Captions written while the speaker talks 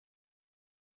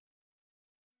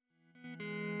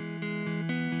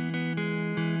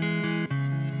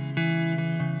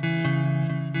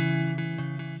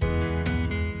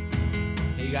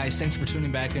guys, thanks for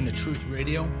tuning back into Truth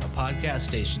Radio, a podcast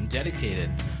station dedicated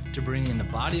to bringing the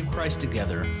body of Christ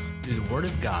together through the Word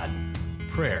of God,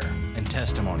 prayer, and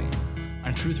testimony.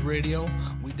 On Truth Radio,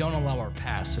 we don't allow our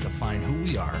past to define who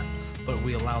we are, but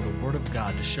we allow the Word of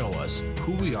God to show us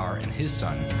who we are in His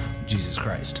Son, Jesus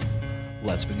Christ.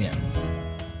 Let's begin.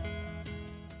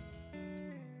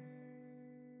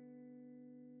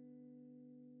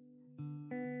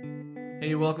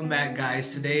 Hey, welcome back,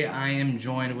 guys. Today I am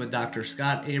joined with Dr.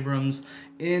 Scott Abrams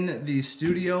in the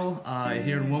studio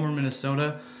here in Willmar,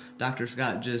 Minnesota. Dr.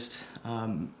 Scott just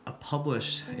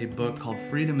published a book called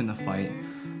Freedom in the Fight.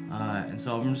 And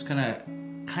so I'm just going to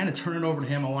kind of turn it over to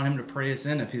him. I want him to pray us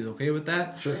in if he's okay with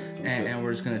that. Sure. And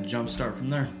we're just going to jump start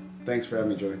from there. Thanks for having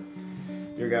me, Joey.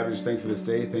 Dear God, we just thank you for this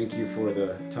day. Thank you for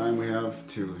the time we have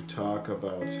to talk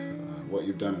about what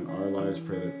you've done in our lives.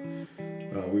 Pray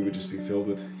that we would just be filled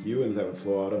with you, and that would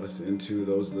flow out of us into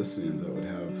those listening, that would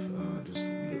have just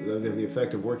the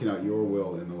effect of working out your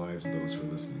will in the lives of those who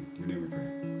are listening. In your name we pray.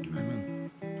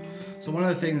 Amen. So one of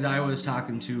the things I was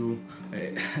talking to,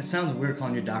 it sounds weird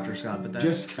calling you Dr. Scott, but that's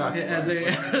just Scott's as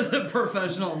a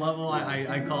professional level,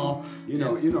 I call. You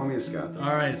know me as Scott.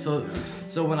 All right, so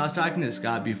when I was talking to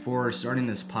Scott before starting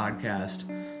this podcast,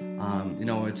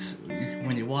 it's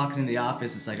when you walk into the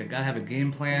office, it's like I gotta have a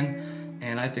game plan.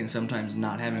 And I think sometimes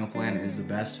not having a plan is the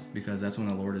best, because that's when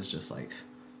the Lord is just like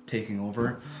taking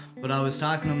over. But I was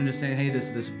talking to him and just saying, hey,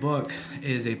 this book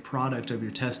is a product of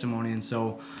your testimony. And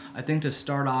so I think to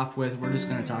start off with, we're just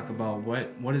going to talk about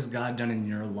what has God done in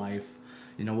your life?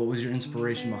 You know, what was your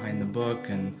inspiration behind the book?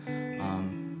 And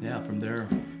from there.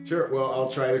 Sure. Well, I'll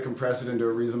try to compress it into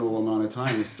a reasonable amount of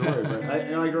time, the story. But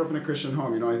I grew up in a Christian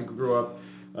home. I think we grew up.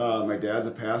 My dad's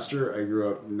a pastor. I grew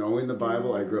up knowing the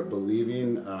Bible. I grew up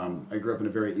believing. I grew up in a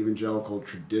very evangelical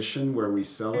tradition where we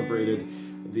celebrated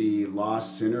the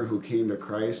lost sinner who came to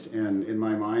Christ. And in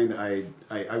my mind, I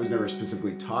was never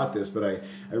specifically taught this, but I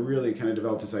really kind of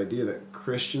developed this idea that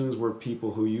Christians were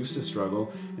people who used to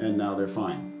struggle, and now they're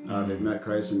fine. They've met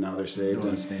Christ, and now they're saved.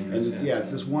 It's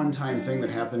this one-time thing that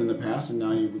happened in the past, and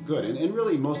now you're good. And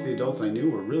really, most of the adults I knew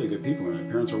were really good people, and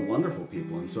my parents were wonderful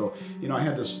people. And so, I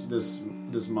had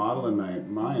this model in my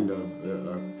mind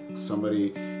of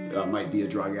somebody might be a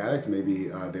drug addict,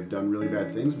 maybe they've done really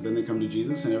bad things, but then they come to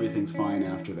Jesus and everything's fine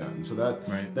after that. And so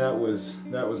that was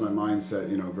my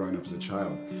mindset, growing up as a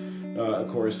child. Of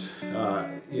course,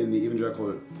 in the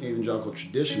evangelical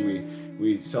tradition,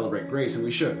 we celebrate grace, and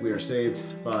we should. We are saved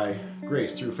by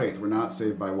grace through faith. We're not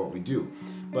saved by what we do.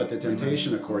 But the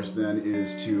temptation, of course, then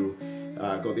is to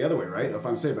go the other way, right? If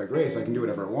I'm saved by grace, I can do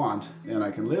whatever I want, and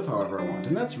I can live however I want.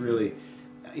 And that's really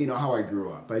how I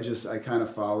grew up. I kind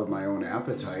of followed my own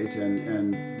appetite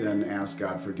and then asked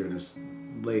God forgiveness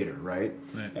later, right?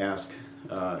 Ask,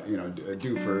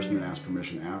 do first and then ask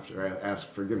permission after, ask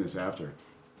forgiveness after.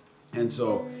 And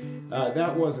so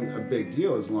that wasn't a big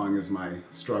deal as long as my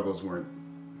struggles weren't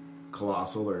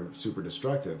colossal or super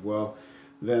destructive. Well,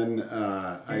 then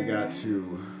I got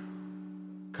to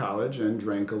college and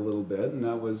drank a little bit, and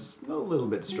that was a little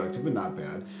bit destructive, but not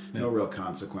bad. No real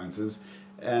consequences.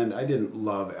 And I didn't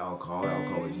love alcohol.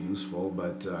 Alcohol was useful,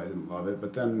 but I didn't love it.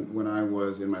 But then when I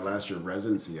was in my last year of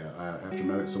residency, after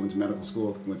went to medical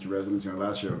school, went through residency. My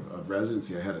last year of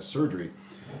residency, I had a surgery,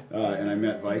 and I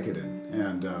met Vicodin.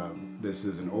 And this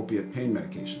is an opiate pain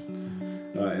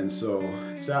medication. And so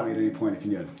stop me at any point if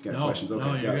you got questions. Okay,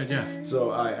 no, you're good, yeah.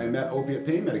 So I met opiate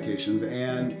pain medications,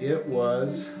 and it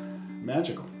was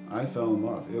magical. I fell in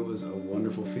love. It was a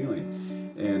wonderful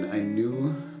feeling. And I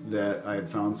knew that I had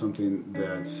found something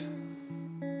that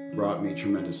brought me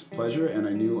tremendous pleasure, and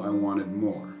I knew I wanted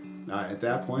more. At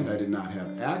that point, I did not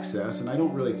have access, and I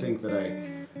don't really think that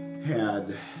I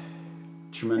had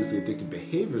tremendously addictive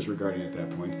behaviors regarding it at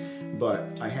that point, but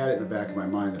I had it in the back of my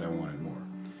mind that I wanted more.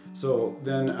 So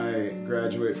then I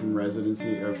graduate from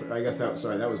residency,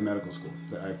 that was medical school.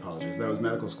 I apologize. That was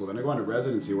medical school. Then I go on to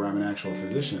residency where I'm an actual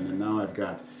physician, and now I've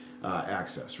got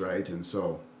access, right? And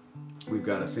so we've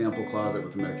got a sample closet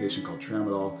with a medication called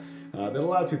Tramadol that a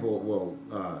lot of people will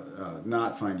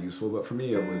not find useful, but for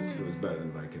me it was better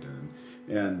than Vicodin.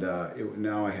 And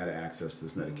now I had access to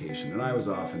this medication, and I was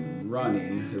off and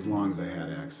running as long as I had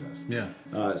access. Yeah.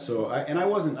 I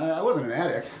wasn't an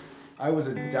addict. I was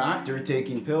a doctor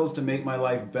taking pills to make my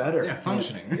life better. Yeah,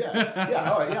 functioning.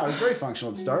 I was very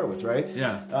functional to start with, right?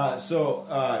 Yeah.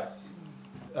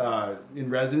 In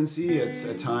residency, it's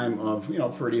a time of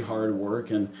pretty hard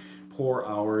work and poor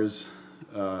hours,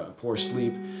 poor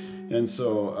sleep, and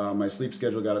so my sleep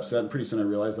schedule got upset. And pretty soon I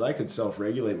realized that I could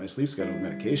self-regulate my sleep schedule with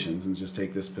medications and just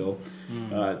take this pill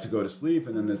to go to sleep,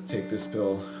 and then take this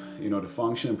pill, to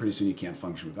function. And pretty soon you can't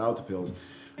function without the pills.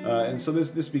 And so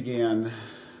this began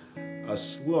a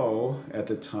slow, at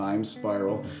the time,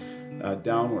 spiral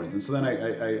downwards. And so then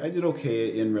I did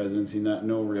okay in residency,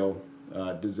 no real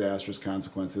disastrous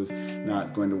consequences,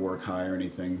 not going to work high or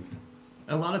anything.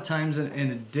 A lot of times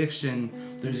in addiction,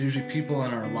 there's usually people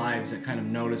in our lives that kind of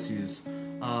notice these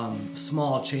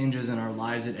small changes in our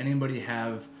lives. Did anybody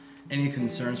have any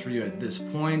concerns for you at this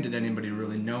point? Did anybody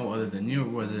really know other than you, or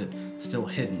was it still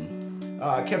hidden?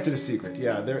 I kept it a secret.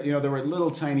 Yeah, there were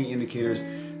little tiny indicators.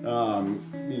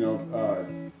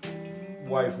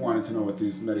 Wife wanted to know what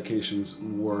these medications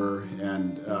were,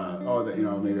 and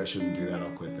maybe I shouldn't do that.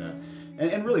 I'll quit that,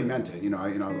 and really meant it.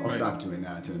 I'll stop doing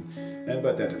that,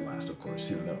 but that didn't last. Of course,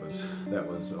 that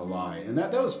was a lie, and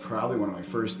that was probably one of my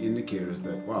first indicators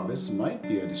that wow, this might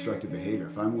be a destructive behavior.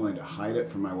 If I'm willing to hide it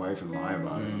from my wife and lie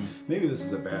about it, maybe this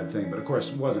is a bad thing. But of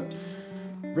course, wasn't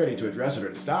ready to address it or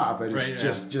to stop. I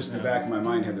just in the back of my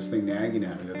mind had this thing nagging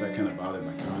at me that kind of bothered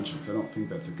my conscience. I don't think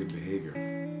that's a good behavior.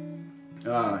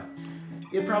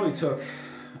 It probably took,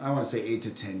 I want to say 8 to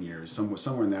 10 years,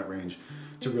 somewhere in that range,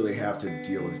 to really have to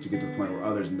deal with it, to get to the point where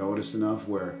others noticed enough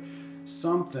where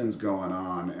something's going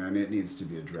on and it needs to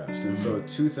be addressed. And so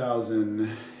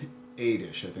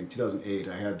 2008-ish, I think, 2008,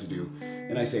 I had to do,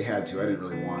 and I say had to, I didn't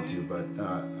really want to, but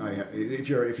if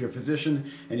you're a physician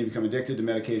and you become addicted to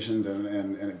medications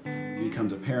and it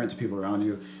becomes apparent to people around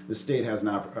you, the state has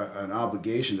an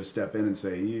obligation to step in and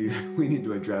say, we need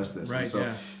to address this. Right, and so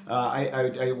yeah. I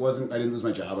didn't lose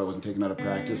my job, I wasn't taken out of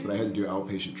practice, but I had to do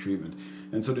outpatient treatment.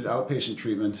 And so did outpatient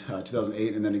treatment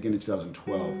 2008 and then again in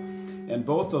 2012. And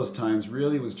both those times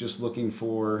really was just looking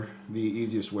for the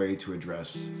easiest way to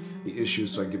address the issue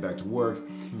so I could get back to work.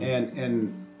 And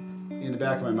in the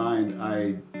back of my mind,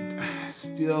 I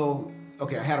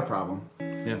had a problem.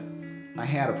 Yeah. I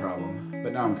had a problem,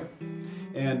 but now I'm good.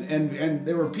 And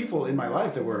there were people in my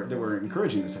life that were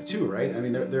encouraging this too, right? I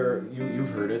mean,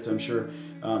 you've heard it, I'm sure.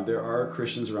 There are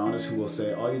Christians around us who will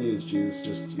say, all you need is Jesus,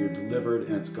 just you're delivered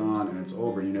and it's gone and it's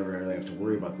over and you never really have to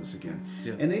worry about this again.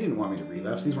 Yeah. And they didn't want me to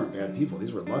relapse. These weren't bad people.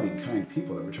 These were loving, kind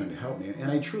people that were trying to help me. And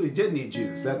I truly did need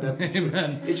Jesus. That's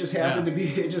Amen. It just happened to be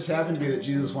that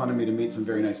Jesus wanted me to meet some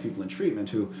very nice people in treatment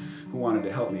who wanted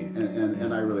to help me.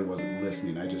 And I really wasn't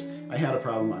listening. I had a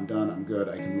problem, I'm done, I'm good,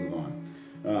 I can move on.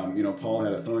 Paul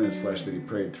had a thorn in his flesh that he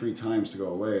prayed 3 times to go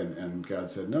away, and God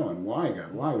said, no. And why,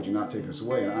 God? Why would you not take this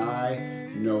away? And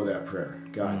I know that prayer.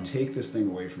 God, take this thing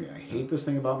away from me. I hate this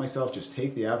thing about myself. Just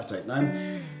take the appetite.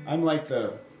 And I'm like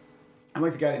the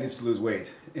guy that needs to lose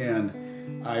weight.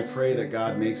 And I pray that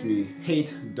God makes me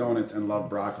hate donuts and love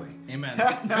broccoli. Amen.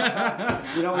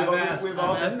 We've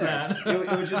all been there.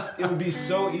 It would be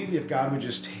so easy if God would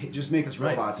just make us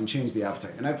robots and change the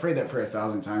appetite. And I've prayed that prayer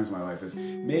 1,000 times in my life: is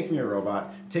make me a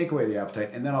robot, take away the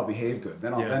appetite, and then I'll behave good.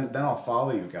 Then I'll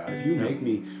follow you, God. If you make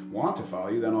me want to follow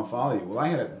you, then I'll follow you. Well, I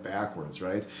had it backwards,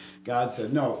 right? God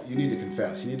said, no, you need to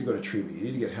confess. You need to go to treatment. You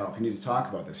need to get help. You need to talk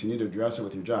about this. You need to address it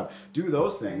with your job. Do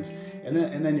those things, and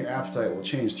then your appetite will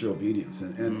change through obedience.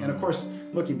 And of course,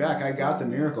 looking back, I got the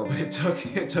miracle, but it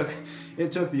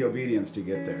took the obedience to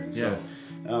get there. And so,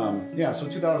 so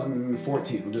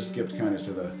 2014, we just skipped kind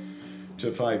of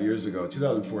to 5 years ago.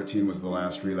 2014 was the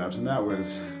last relapse, and that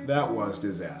was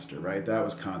disaster, right? That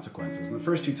was consequences. And the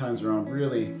first 2 times around,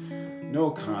 really no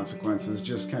consequences,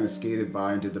 just kind of skated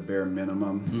by and did the bare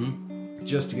minimum.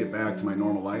 Just to get back to my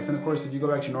normal life. And of course, if you go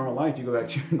back to your normal life, you go back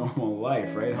to your normal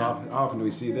life, right? How often do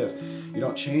we see this? You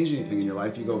don't change anything in your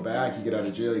life. You go back, you get out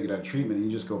of jail, you get out of treatment, and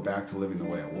you just go back to living the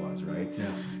way it was, right? Yeah.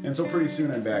 And so pretty soon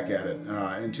I'm back at it.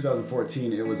 In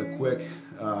 2014, it was a quick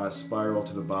spiral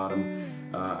to the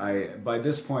bottom. By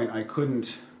this point, I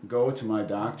couldn't go to my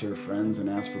doctor friends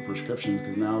and ask for prescriptions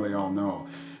because now they all know.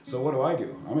 So what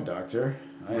do? I'm a doctor.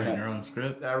 Write your own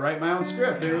script? I write my own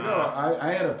script. There you go.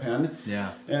 I had a pen.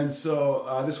 Yeah. And so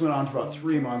this went on for about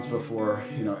 3 months before,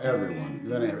 everyone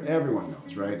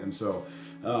knows, right? And so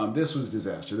this was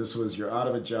disaster. This was, you're out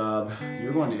of a job,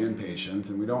 you're going to inpatient,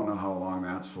 and we don't know how long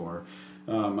that's for.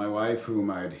 My wife, whom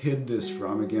I'd hid this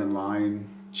from, again, lying,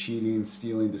 cheating,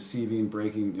 stealing, deceiving,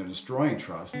 breaking, destroying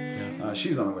trust. Yeah.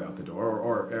 She's on the way out the door,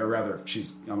 or rather,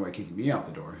 she's on the way kicking me out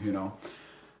the door,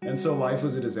 And so life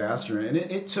was a disaster, and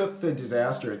it took the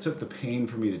disaster, it took the pain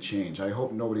for me to change. I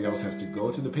hope nobody else has to go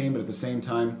through the pain, but at the same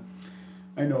time,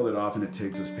 I know that often it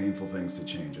takes us painful things to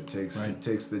change. It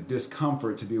takes the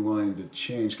discomfort to be willing to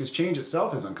change, because change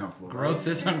itself is uncomfortable. Growth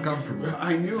is uncomfortable.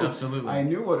 Absolutely. I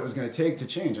knew what it was going to take to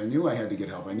change. I knew I had to get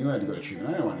help. I knew I had to go to treatment.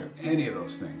 I didn't want to do any of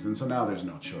those things, and so now there's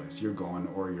no choice. You're going,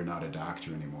 or you're not a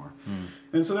doctor anymore.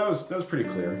 And so that was pretty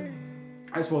clear.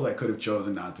 I suppose I could have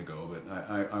chosen not to go, but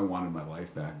I wanted my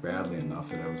life back badly enough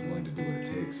that I was willing to do what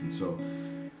it takes. And so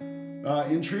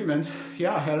In treatment,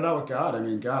 I had it out with God. I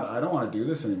mean, God, I don't want to do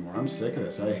this anymore. I'm sick of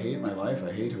this. I hate my life.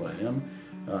 I hate who I am.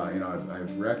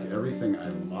 I've wrecked everything I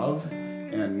love,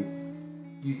 and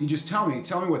you just tell me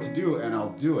what to do, and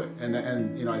I'll do it. And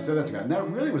I said that to God, and that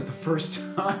really was the first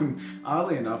time,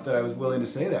 oddly enough, that I was willing to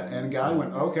say that. And God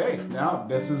went, okay, now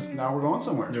we're going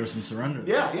somewhere. There was some surrender.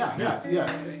 Yeah.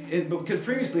 Because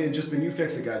previously it had just been, you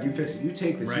fix it, God, you fix it, you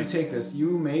take this, you take this,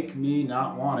 you make me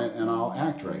not want it, and I'll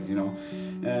act right,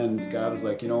 And God was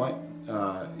like, you know what?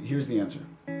 Here's the answer.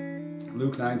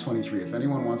 Luke 9:23. If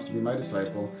anyone wants to be my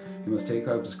disciple, he must take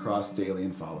up his cross daily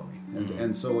and follow me.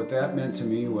 And so what that meant to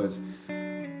me was,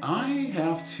 I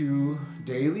have to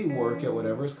daily work at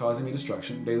whatever is causing me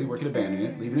destruction, daily work at abandoning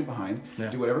it, leaving it behind,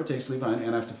 do whatever it takes to leave behind,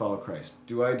 and I have to follow Christ.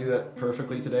 Do I do that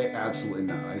perfectly today? Absolutely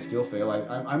not. I still fail.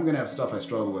 I'm going to have stuff I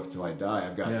struggle with till I die.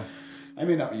 I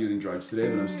may not be using drugs today,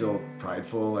 but I'm still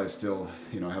prideful. I still,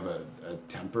 have a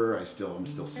temper. I'm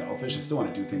still selfish. I still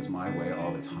want to do things my way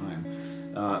all the time.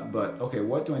 But okay,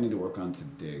 what do I need to work on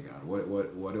today, God?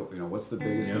 What's the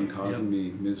biggest thing causing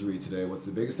me misery today? What's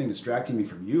the biggest thing distracting me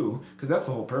from you? Because that's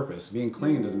the whole purpose. Being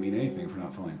clean doesn't mean anything if we're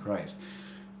not following Christ.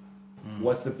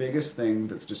 What's the biggest thing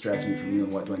that's distracting me from you,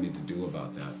 and what do I need to do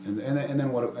about that? And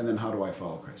then how do I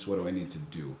follow Christ? What do I need to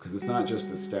do? Because it's not just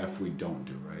the stuff we don't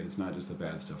do, right? It's not just the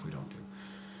bad stuff we don't do.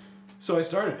 So I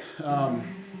started.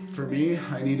 For me,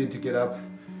 I needed to get up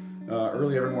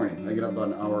early every morning. I get up about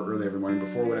an hour early every morning.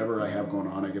 Before whatever I have going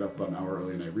on, I get up about an hour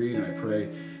early and I read and I pray.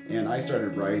 And I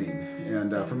started writing.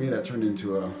 And for me, that turned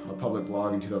into a public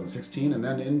blog in 2016. And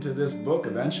then into this book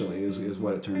eventually is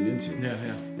what it turned into.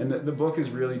 And the book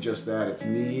is really just that. It's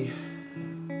me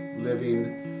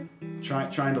living,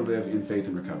 trying to live in faith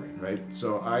and recovery, right?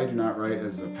 So I do not write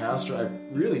as a pastor.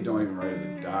 I really don't even write as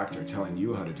a doctor telling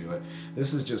you how to do it.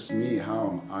 This is just me. How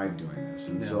am I doing this?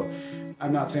 And so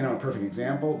I'm not saying I'm a perfect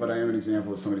example, but I am an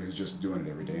example of somebody who's just doing it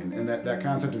every day. And that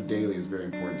concept of daily is very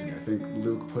important to me. I think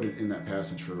Luke put it in that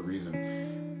passage for a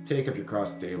reason. Take up your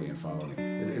cross daily and follow me.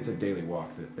 It's a daily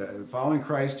walk. Following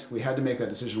Christ, we had to make that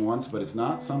decision once, but it's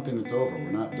not something that's over.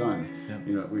 We're not done.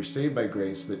 We're saved by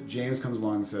grace, but James comes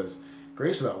along and says,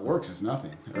 grace without works is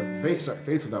nothing. Or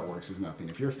faith without works is nothing.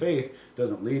 If your faith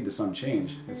doesn't lead to some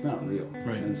change, it's not real.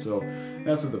 Right. And so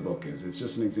that's what the book is. It's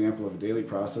just an example of a daily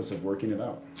process of working it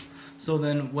out. So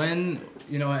then when,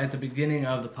 at the beginning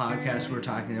of the podcast, we were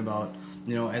talking about,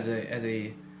 as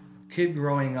a kid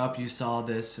growing up, you saw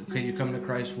this, okay, you come to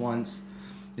Christ once,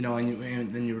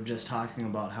 and then you were just talking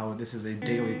about how this is a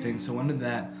daily thing. So when did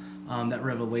that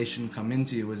revelation come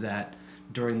into you? Was that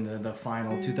during the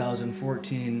final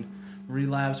 2014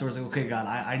 relapse, or was it, okay, God,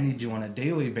 I need you on a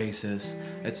daily basis?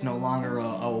 It's no longer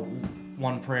a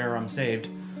one prayer, I'm saved.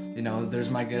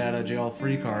 There's my get out of jail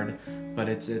free card, but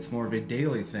it's more of a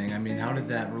daily thing. I mean, how did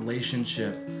that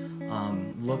relationship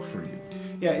look for you?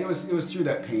 Yeah, it was through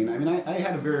that pain. I mean, I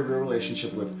had a very real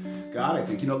relationship with God, I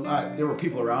think. There were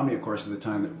people around me, of course, at the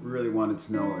time that really wanted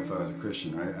to know if I was a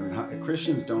Christian, right? I mean,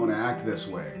 Christians don't act this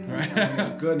way. Right. I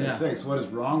mean, goodness sakes, what is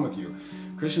wrong with you?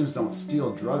 Christians don't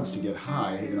steal drugs to get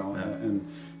high,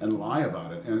 and lie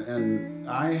about it. And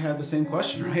I had the same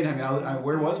question, right? I mean,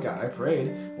 where was God? I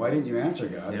prayed. Why didn't you answer,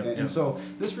 God? And so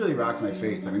this really rocked my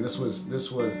faith. I mean, this was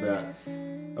that.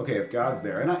 Okay, if God's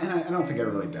there, and I don't think I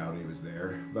really doubted He was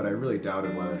there, but I really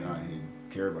doubted whether or not He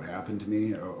cared what happened to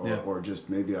me, or just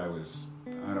maybe I was,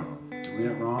 I don't know, doing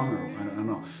it wrong, or I don't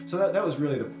know. So that was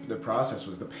really the process,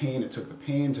 was the pain. It took the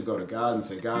pain to go to God and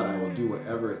say, God, I will do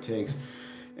whatever it takes.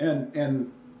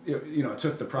 And it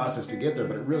took the process to get there,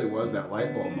 but it really was that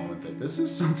light bulb moment that this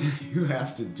is something you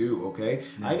have to do, okay?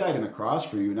 I died on the cross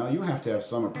for you. Now you have to have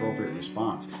some appropriate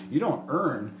response. You don't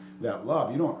earn that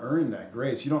love. You don't earn that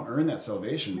grace. You don't earn that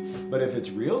salvation. But if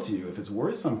it's real to you, if it's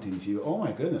worth something to you, oh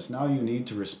my goodness, now you need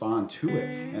to respond to it.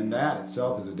 And that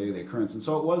itself is a daily occurrence. And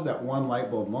so it was that one light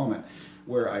bulb moment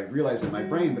where I realized in my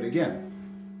brain, but again,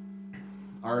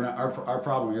 our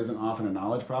problem isn't often a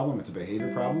knowledge problem, it's a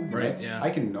behavior problem. Right? Yeah. I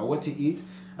can know what to eat.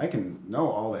 I can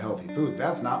know all the healthy foods.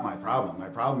 That's not my problem. My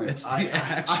problem is I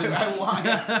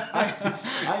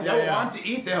don't want to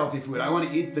eat the healthy food. I want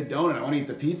to eat the donut. I want to eat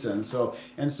the pizza.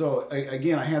 And so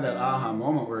again, I had that aha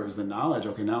moment where it was the knowledge.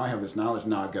 Okay, now I have this knowledge.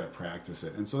 Now I've got to practice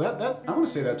it. And so that I want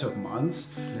to say that took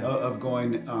months of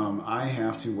going. I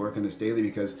have to work on this daily,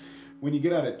 because when you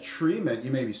get out of treatment, you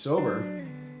may be sober,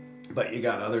 but you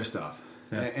got other stuff.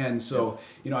 Yeah. And so,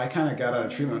 I kind of got out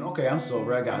of treatment. Okay, I'm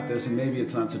sober. I got this, and maybe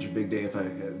it's not such a big deal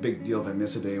if I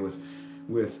miss a day with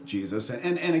with Jesus,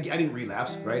 and I didn't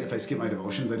relapse, right? If I skipped my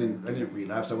devotions, I didn't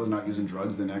relapse. I was not using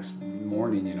drugs the next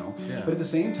morning, Yeah. But at the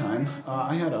same time,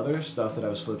 I had other stuff that I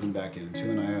was slipping back into,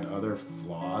 and I had other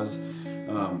flaws.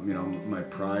 My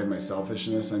pride, my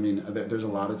selfishness. I mean, there's a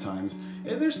lot of times,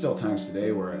 and there's still times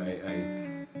today where I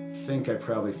think I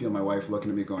probably feel my wife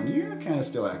looking at me going, "You're kind of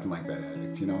still acting like that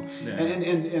addict," Yeah.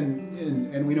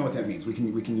 And we know what that means. We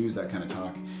can use that kind of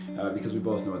talk because we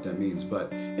both know what that means.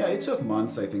 But yeah, it took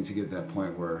months, I think, to get to that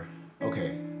point where,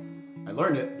 okay, I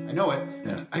learned it, I know it,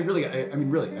 Yeah. and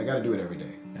I got to do it every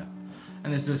day. Yeah.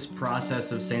 And there's this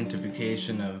process of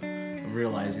sanctification of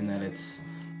realizing that it's,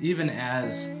 even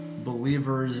as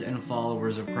believers and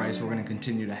followers of Christ, we're going to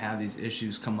continue to have these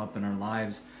issues come up in our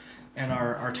lives. And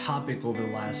our topic over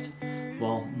the last,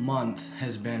 month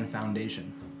has been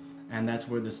foundation. And that's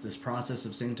where this process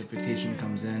of sanctification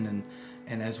comes in.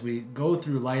 And as we go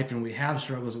through life and we have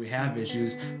struggles, we have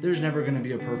issues, there's never going to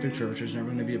be a perfect church. There's never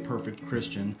going to be a perfect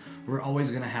Christian. We're always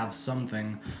going to have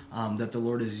something that the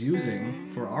Lord is using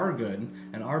for our good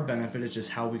and our benefit. It's just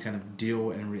how we kind of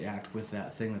deal and react with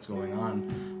that thing that's going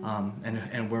on,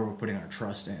 and where we're putting our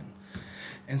trust in.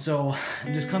 And so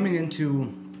just coming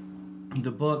into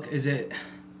the book, is it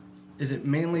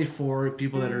mainly for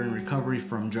people that are in recovery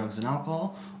from drugs and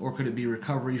alcohol, or could it be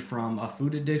recovery from a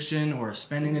food addiction or a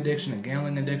spending addiction, a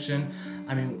gambling addiction?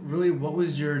 I mean, really, what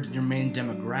was your main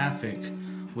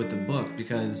demographic with the book?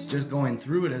 Because just going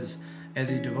through it as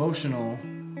a devotional,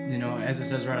 as it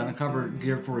says right on the cover,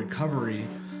 geared for recovery,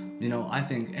 I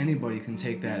think anybody can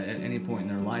take that at any point in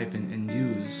their life and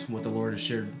use what the Lord has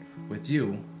shared with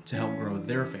you to help grow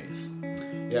their faith.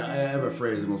 Yeah, I have a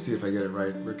phrase, and we'll see if I get it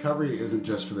right. Recovery isn't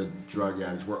just for the drug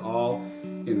addict. We're all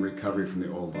in recovery from the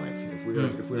old life.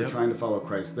 If we are trying to follow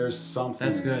Christ, there's something.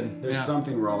 That's good. There's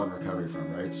something we're all in recovery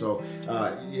from, right? So,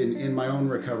 in my own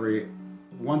recovery,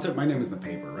 my name was in the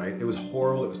paper, right? It was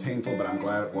horrible. It was painful, but I'm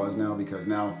glad it was now, because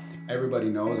now everybody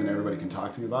knows and everybody can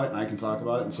talk to me about it, and I can talk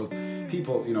about it. And so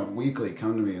people, weekly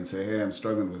come to me and say, "Hey, I'm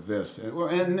struggling with this,"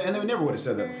 and they never would have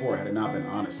said that before had it not been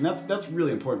honest. And that's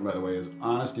really important, by the way, is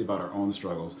honesty about our own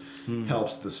struggles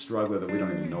helps the struggler that we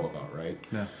don't even know about, right?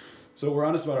 Yeah. So we're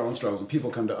honest about our own struggles, and people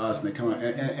come to us, and they come out,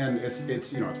 and it's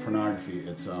it's pornography,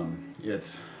 it's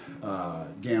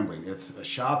gambling, it's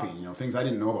shopping, things I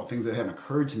didn't know about, things that haven't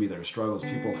occurred to me that are struggles.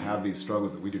 People have these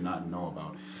struggles that we do not know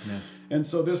about. Yeah. And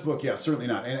so this book, certainly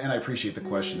not. And I appreciate the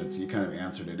question. You kind of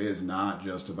answered it. It is not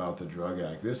just about the drug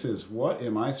addict. This is, what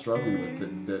am I struggling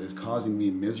with that is causing me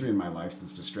misery in my life,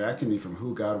 that's distracting me from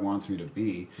who God wants me to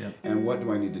be, and what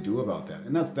do I need to do about that?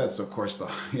 And that's of course the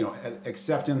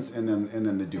acceptance and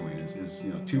then the doing is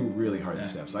two really hard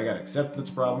steps. I got to accept that's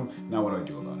a problem. Now what do I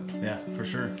do about it? Yeah, for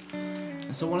sure.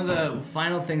 So one of the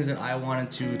final things that I wanted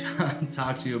to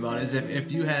talk to you about is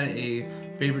if you had a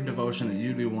favorite devotion that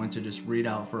you'd be willing to just read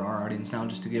out for our audience now,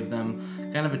 just to give them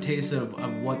kind of a taste of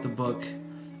what the book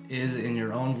is in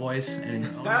your own voice and in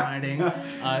your own writing.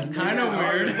 It's kind of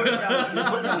weird. You're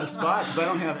putting me on the spot because I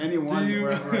don't have anyone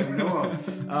where I know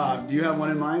them. Do you have one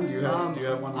in mind? Do you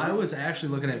have one? I was actually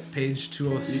looking at page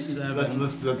 207.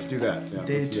 Let's do that. Yeah,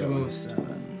 day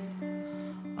 207.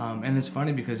 And it's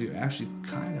funny because you actually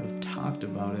kind of talked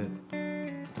about it.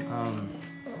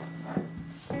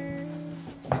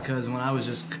 Because when I was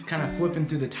just kind of flipping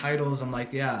through the titles, I'm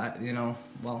like, I'm going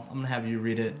to have you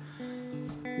read it.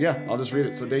 Yeah, I'll just read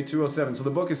it. So day 207. So the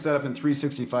book is set up in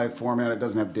 365 format. It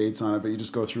doesn't have dates on it, but you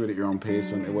just go through it at your own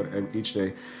pace each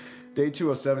day. Day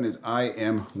 207 is I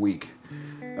am weak.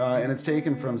 And it's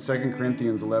taken from 2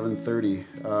 Corinthians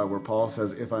 11:30, where Paul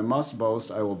says, "If I must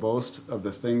boast, I will boast of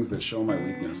the things that show my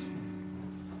weakness."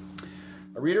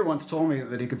 A reader once told me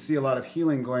that he could see a lot of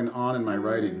healing going on in my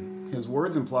writing. His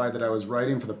words implied that I was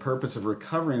writing for the purpose of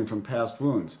recovering from past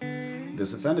wounds.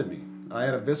 This offended me. I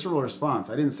had a visceral response.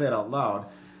 I didn't say it out loud,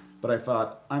 but I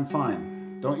thought, I'm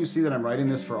fine. Don't you see that I'm writing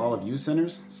this for all of you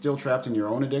sinners, still trapped in your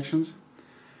own addictions?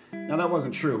 Now that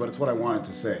wasn't true, but it's what I wanted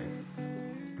to say.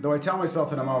 Though I tell myself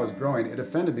that I'm always growing, it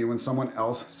offended me when someone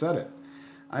else said it.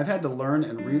 I've had to learn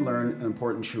and relearn an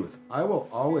important truth. I will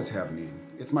always have need.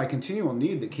 It's my continual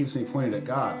need that keeps me pointed at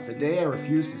God. The day I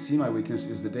refuse to see my weakness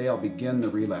is the day I'll begin the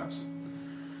relapse.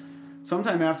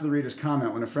 Sometime after the reader's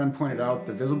comment, when a friend pointed out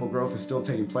the visible growth is still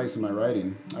taking place in my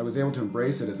writing, I was able to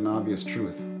embrace it as an obvious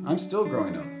truth. I'm still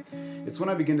growing up. It's when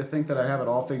I begin to think that I have it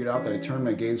all figured out that I turn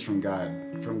my gaze from God.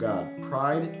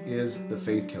 Pride is the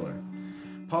faith killer.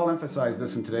 Paul emphasized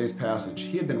this in today's passage.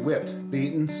 He had been whipped,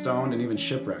 beaten, stoned, and even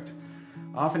shipwrecked.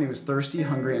 Often he was thirsty,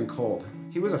 hungry, and cold.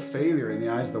 He was a failure in the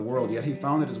eyes of the world, yet he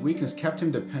found that his weakness kept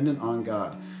him dependent on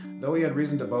God. Though he had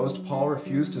reason to boast, Paul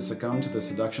refused to succumb to the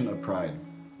seduction of pride.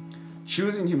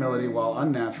 Choosing humility, while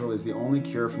unnatural, is the only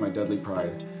cure for my deadly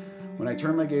pride. When I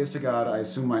turn my gaze to God, I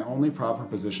assume my only proper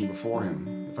position before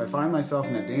Him. If I find myself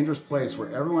in that dangerous place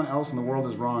where everyone else in the world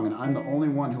is wrong and I'm the only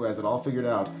one who has it all figured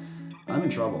out, I'm in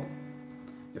trouble.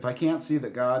 If I can't see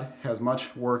that God has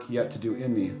much work yet to do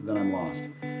in me, then I'm lost.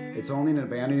 It's only in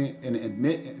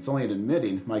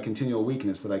admitting my continual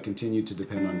weakness that I continue to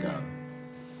depend on God.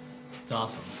 It's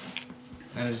awesome.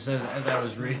 And it says, as I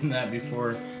was reading that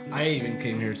before I even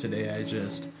came here today,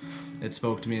 it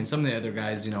spoke to me. And some of the other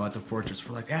guys, at the Fortress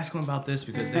were like, ask them about this,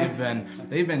 because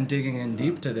they've been digging in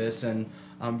deep to this and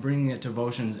bringing it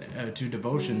to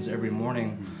devotions every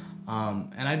morning.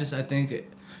 And I think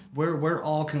where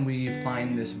all can we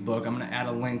find this book? I'm going to add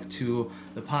a link to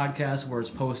the podcast where it's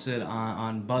posted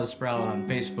on Buzzsprout, on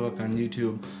Facebook, on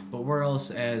YouTube. But where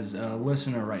else, as a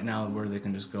listener right now, where they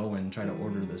can just go and try to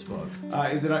order this book?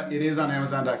 It is on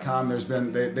Amazon.com.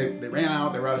 They ran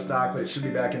out, they were out of stock, but it should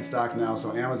be back in stock now.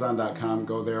 So Amazon.com,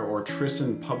 go there, or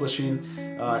Tristan Publishing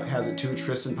has it too.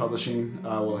 Tristan Publishing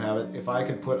will have it. If I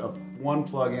could put one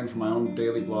plug in for my own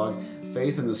daily blog,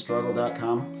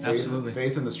 faithinthestruggle.com. Absolutely.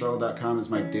 Faithinthestruggle.com is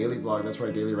my daily blog. That's where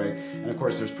I daily write. And of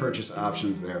course, there's purchase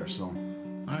options there. So. All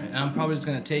right. I'm probably just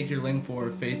going to take your link for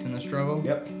Faith in the Struggle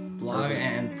blog. Perfect.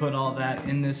 And put all that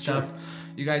in this stuff. Sure.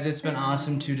 You guys, it's been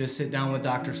awesome to just sit down with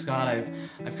Dr. Scott.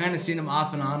 I've kind of seen him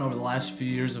off and on over the last few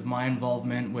years of my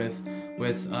involvement with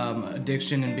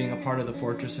addiction and being a part of the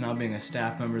Fortress and now being a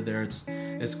staff member there.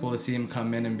 It's cool to see him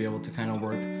come in and be able to kind of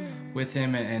work with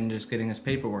him and just getting his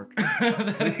paperwork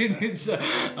that he needs.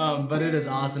 But it is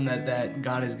awesome that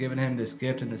God has given him this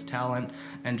gift and this talent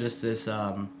and just this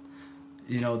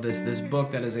this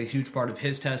book that is a huge part of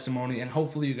his testimony. And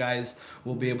hopefully you guys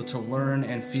will be able to learn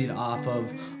and feed off of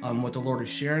what the Lord is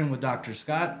sharing with Dr.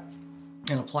 Scott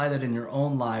and apply that in your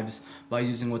own lives by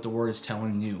using what the Word is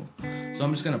telling you. So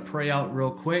I'm just going to pray out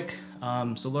real quick.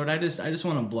 So Lord, I just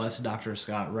want to bless Dr.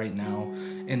 Scott right now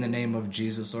in the name of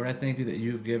Jesus. Lord, I thank you that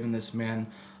you've given this man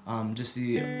just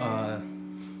the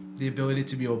ability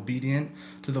to be obedient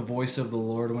to the voice of the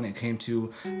Lord when it came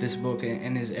to this book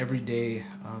and his everyday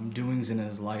doings in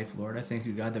his life. Lord, I thank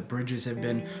you, God, that bridges have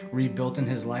been rebuilt in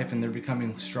his life and they're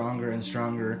becoming stronger and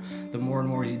stronger the more and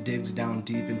more he digs down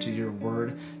deep into your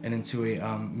word and into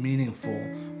a meaningful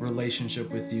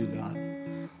relationship with you, God.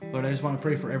 Lord, I just want to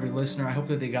pray for every listener. I hope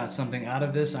that they got something out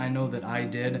of this. I know that I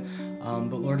did.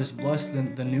 But Lord, just bless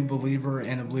the new believer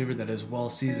and the believer that is well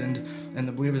seasoned and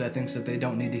the believer that thinks that they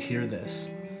don't need to hear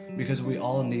this. Because we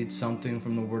all need something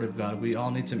from the Word of God. We all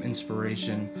need some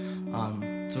inspiration.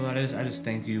 So Lord, I just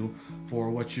thank you for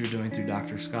what you're doing through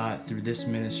Dr. Scott, through this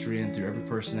ministry, and through every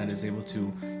person that is able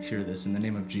to hear this. In the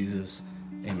name of Jesus,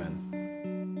 amen.